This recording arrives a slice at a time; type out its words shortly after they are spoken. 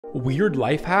Weird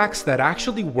life hacks that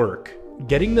actually work.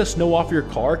 Getting the snow off your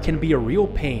car can be a real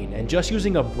pain, and just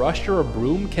using a brush or a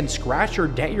broom can scratch or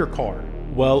dent your car.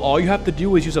 Well, all you have to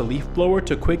do is use a leaf blower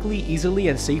to quickly, easily,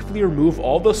 and safely remove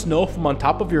all the snow from on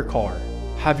top of your car.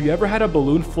 Have you ever had a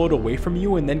balloon float away from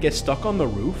you and then get stuck on the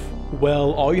roof?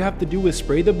 Well, all you have to do is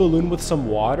spray the balloon with some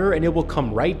water and it will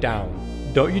come right down.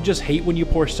 Don't you just hate when you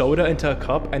pour soda into a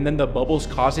cup and then the bubbles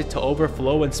cause it to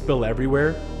overflow and spill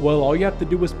everywhere? Well, all you have to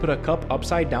do is put a cup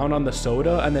upside down on the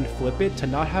soda and then flip it to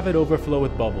not have it overflow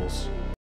with bubbles.